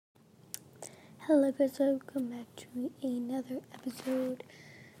Hello guys, welcome back to another episode.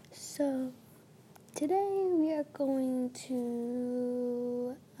 So, today we are going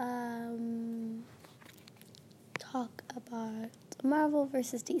to talk about Marvel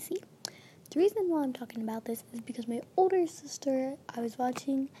versus DC. The reason why I'm talking about this is because my older sister, I was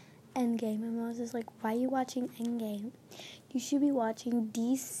watching Endgame, and I was just like, why are you watching Endgame? You should be watching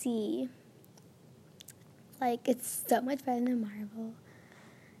DC. Like, it's so much better than Marvel.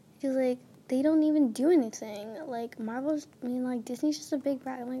 Because, like, they don't even do anything. Like, Disney's just a big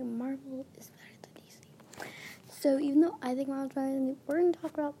brand. Like, Marvel is better than DC. So, even though I think Marvel's better than DC, we're going to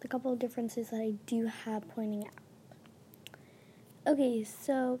talk about the couple of differences that I do have pointing out. Okay,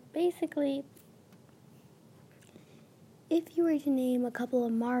 so, basically, if you were to name a couple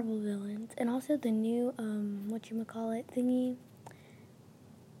of Marvel villains, and also the new, thingy,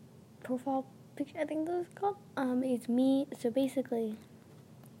 profile picture, I think that's called, it's me. So, basically,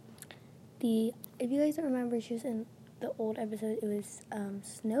 if you guys don't remember, she was in the old episode. It was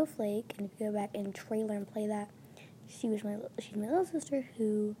Snowflake, and if you go back in the trailer and play that, she's my little sister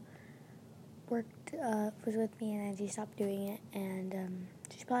who was with me, and then she stopped doing it, and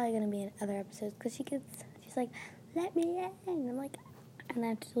she's probably gonna be in other episodes because she's like, let me in, and I'm like, and I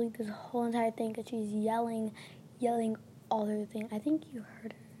have to delete this whole entire thing because she's yelling all her thing. I think you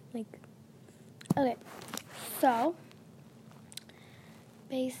heard her. Okay, so.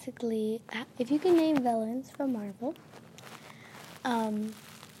 Basically, if you can name villains from Marvel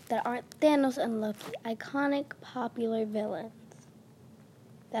that aren't Thanos and Loki, iconic, popular villains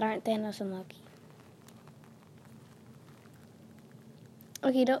that aren't Thanos and Loki.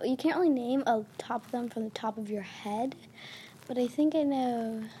 Okay, you can't really name a top of them from the top of your head, but I think I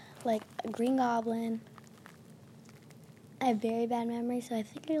know, like, Green Goblin. I have very bad memory, so I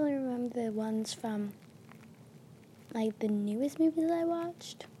think I only remember the ones from like the newest movies that I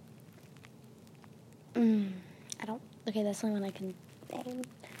watched. Okay, that's the only one I can name. I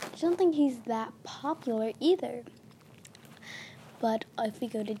don't think he's that popular either. But if we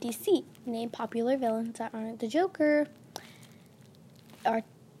go to DC, name popular villains that aren't the Joker. The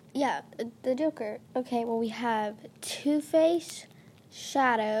Joker. Okay, well, we have Two-Face,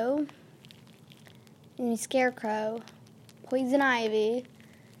 Shadow, Scarecrow, Poison Ivy,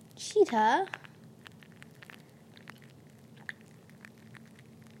 Cheetah,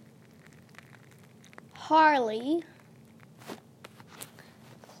 Harley,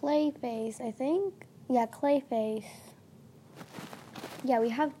 Clayface, I think. Yeah, Clayface. Yeah, we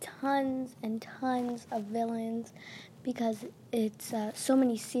have tons and tons of villains because it's so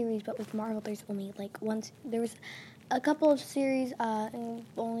many series, but with Marvel there's only there was a couple of series,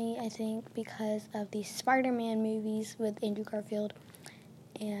 only I think because of the Spider-Man movies with Andrew Garfield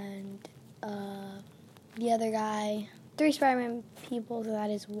and the other guy. 3 Spider-Man people, so that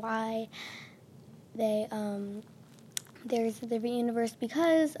is why there's a different universe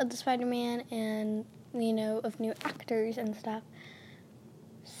because of the Spider-Man and, of new actors and stuff.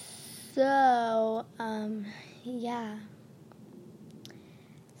 So, yeah.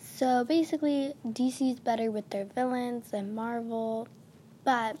 So, basically, DC's better with their villains than Marvel,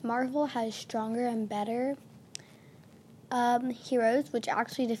 but Marvel has stronger and better heroes, which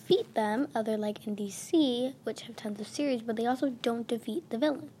actually defeat them, other like in DC, which have tons of series, but they also don't defeat the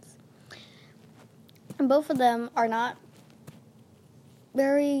villains. And both of them are not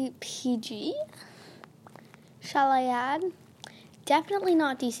very PG, shall I add? Definitely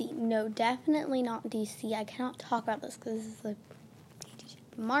not DC. No, definitely not DC. I cannot talk about this because this is a PG.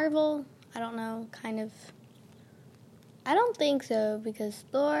 Marvel, I don't know, kind of. I don't think so because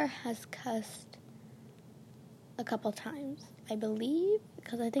Thor has cussed a couple times, I believe.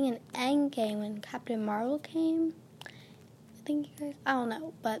 Because I think in Endgame when Captain Marvel came, I don't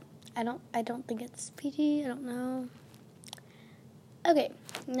know, but I don't think it's PG. I don't know. Okay,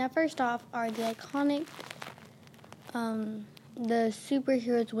 now first off are the iconic, the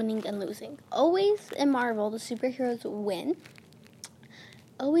superheroes winning and losing. Always in Marvel, the superheroes win.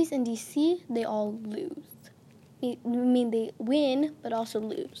 Always in DC, they all lose. They win, but also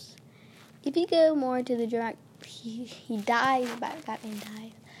lose. If you go more to the direct, he dies, Batman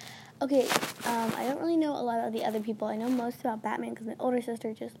dies. Okay, I don't really know a lot about the other people. I know most about Batman because my older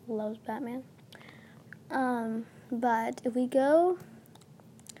sister just loves Batman. But if we go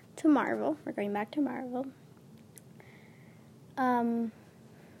to Marvel, we're going back to Marvel.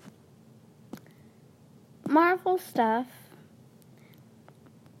 Marvel stuff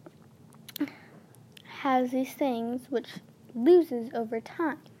has these things which loses over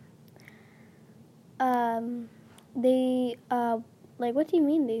time. What do you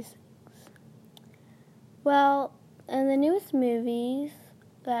mean these things? Well, in the newest movies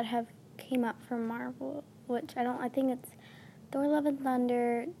that have came out from Marvel, which I think it's Thor: Love and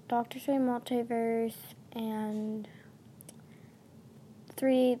Thunder, Doctor Strange Multiverse, and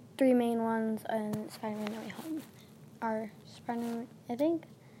three main ones, and Spider-Man: No Way Home. Or Spider-Man, I think,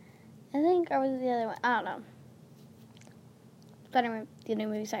 or was it the other one? I don't know. Spider-Man, the new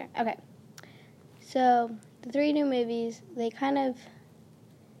movie, sorry. Okay. So, the 3 new movies, they kind of,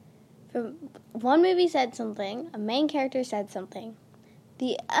 from one movie said something, a main character said something.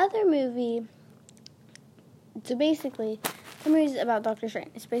 The other movie, so basically, the movie is about Doctor Strange.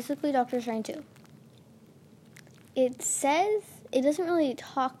 It's basically Doctor Strange 2. It says, it doesn't really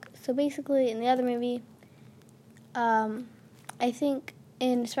talk, so basically in the other movie, I think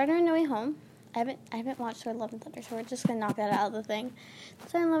in Spider-Man: No Way Home, I haven't watched Thor: Love and Thunder, so we're just gonna knock that out of the thing.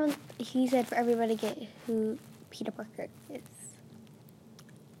 He said for everybody to get who Peter Parker is.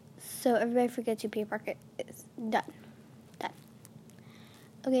 So everybody forgets who Peter Parker is. Done.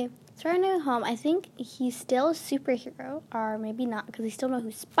 Okay, Spider-Man: No Way Home, I think he's still a superhero, or maybe not, because we still know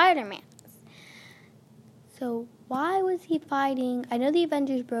who Spider-Man is. So why was he fighting? I know the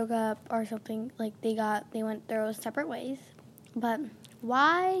Avengers broke up or something, like they went their own separate ways, but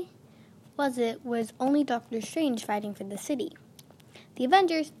why was only Doctor Strange fighting for the city? The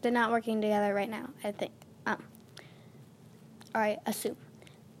Avengers, they're not working together right now, I think. I assume.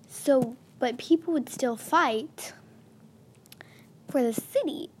 So, but people would still fight for the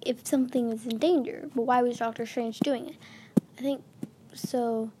city if something was in danger. But why was Doctor Strange doing it? I think,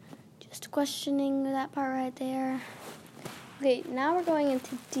 so, just questioning that part right there. Okay, now we're going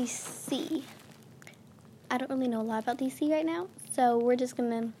into DC. I don't really know a lot about DC right now, so we're just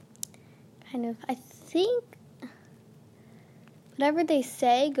gonna kind of, I think, whatever they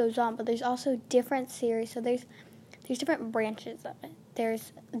say goes on, but there's also different series, so there's different branches of it.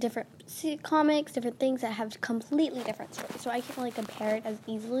 There's different comics, different things that have completely different stories, so I can't really compare it as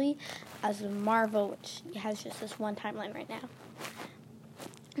easily as Marvel, which has just this one timeline right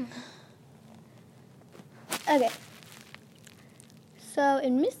now. Okay, so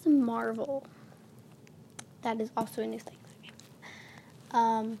in Miss Marvel, that is also a new thing.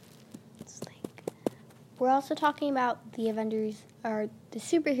 We're also talking about the Avengers, or the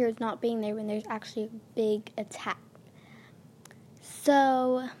superheroes not being there when there's actually a big attack.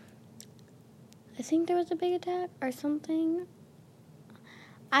 So, I think there was a big attack or something.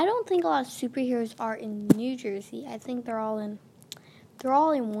 I don't think a lot of superheroes are in New Jersey. I think they're all in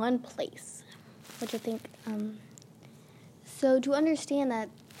one place, which I think, so to understand that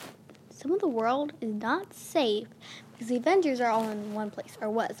some of the world is not safe because the Avengers are all in one place, or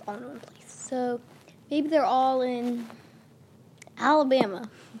was all in one place. So, maybe they're all in Alabama.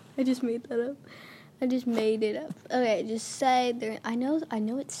 I just made that up. Okay, just say there. I know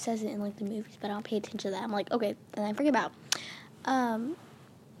it says it in like the movies, but I don't pay attention to that. I'm like, okay, and I forget about. And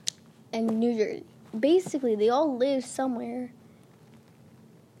New Jersey. Basically, they all live somewhere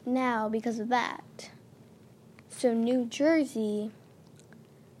now because of that. So New Jersey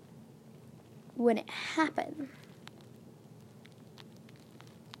wouldn't happen.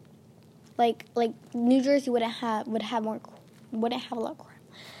 Like New Jersey would have a lot of crime.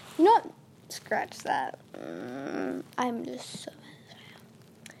 You know what? Scratch that. I'm just so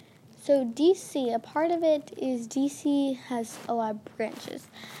mad. So DC, a part of it is DC has a lot of branches.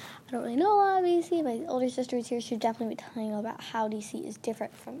 I don't really know a lot of DC. My older sister is here. She'll definitely be telling you about how DC is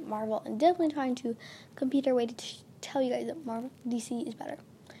different from Marvel, and definitely trying to compete her way to tell you guys that DC is better.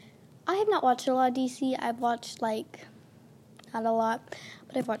 I have not watched a lot of DC. I've watched not a lot,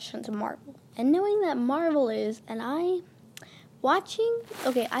 but I've watched tons of Marvel. And knowing that Marvel is, and I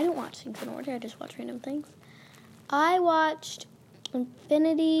don't watch things in order, I just watch random things. I watched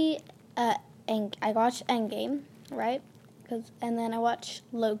Infinity, and I watched Endgame, right? And then I watched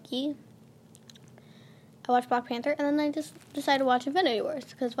Loki. I watched Black Panther, and then I just decided to watch Infinity Wars,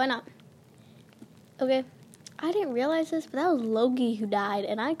 because why not? Okay, I didn't realize this, but that was Loki who died,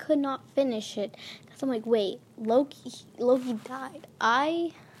 and I could not finish it, because I'm like, wait, Loki died.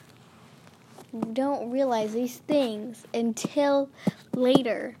 I don't realize these things until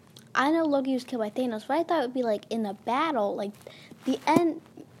later. I know Loki was killed by Thanos, but I thought it would be like in a battle, like the end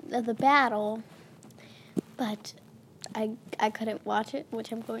of the battle. But I couldn't watch it,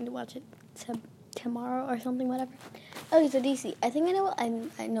 which I'm going to watch it tomorrow or something, whatever. Okay, so DC. I think I know.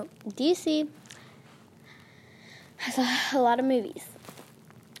 I know DC has a lot of movies.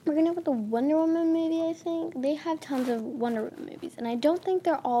 We're gonna put the Wonder Woman movie. I think they have tons of Wonder Woman movies, and I don't think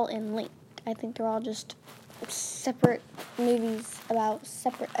they're all linked. I think they're all just separate movies about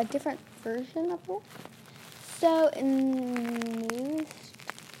a different version of it. So in news,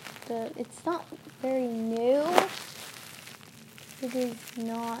 it's not very new. It is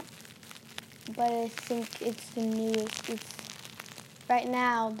not but I think it's the newest. It's right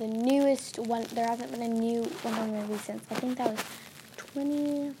now the newest one. There hasn't been a new Wonder Woman movie since I think that was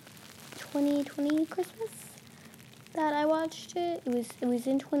 2020 Christmas that I watched it. It was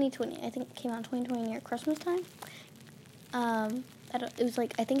in 2020. I think it came out in 2020 near Christmas time. It was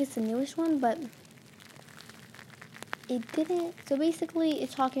like, I think it's the newest one, but it didn't. So basically,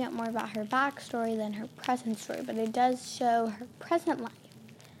 it's talking more about her backstory than her present story, but it does show her present life.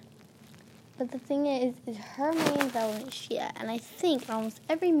 But the thing is her main villain is Cheetah, and I think in almost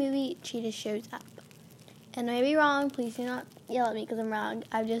every movie, Cheetah shows up. And I may be wrong. Please do not yell at me because I'm wrong.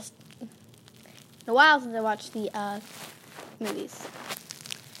 I've just been a while since I watched the movies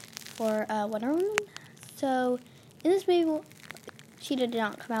for Wonder Woman. So in this movie, Cheetah did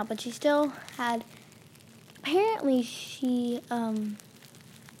not come out, but she still had. Apparently, she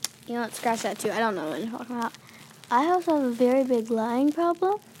scratch that too. I don't know what I'm talking about. I also have a very big lying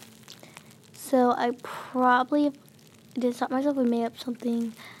problem, so I probably did stop myself and made up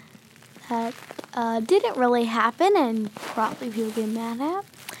something that didn't really happen, and probably people get mad at.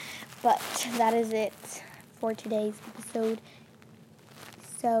 But that is it for today's episode.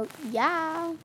 So yeah.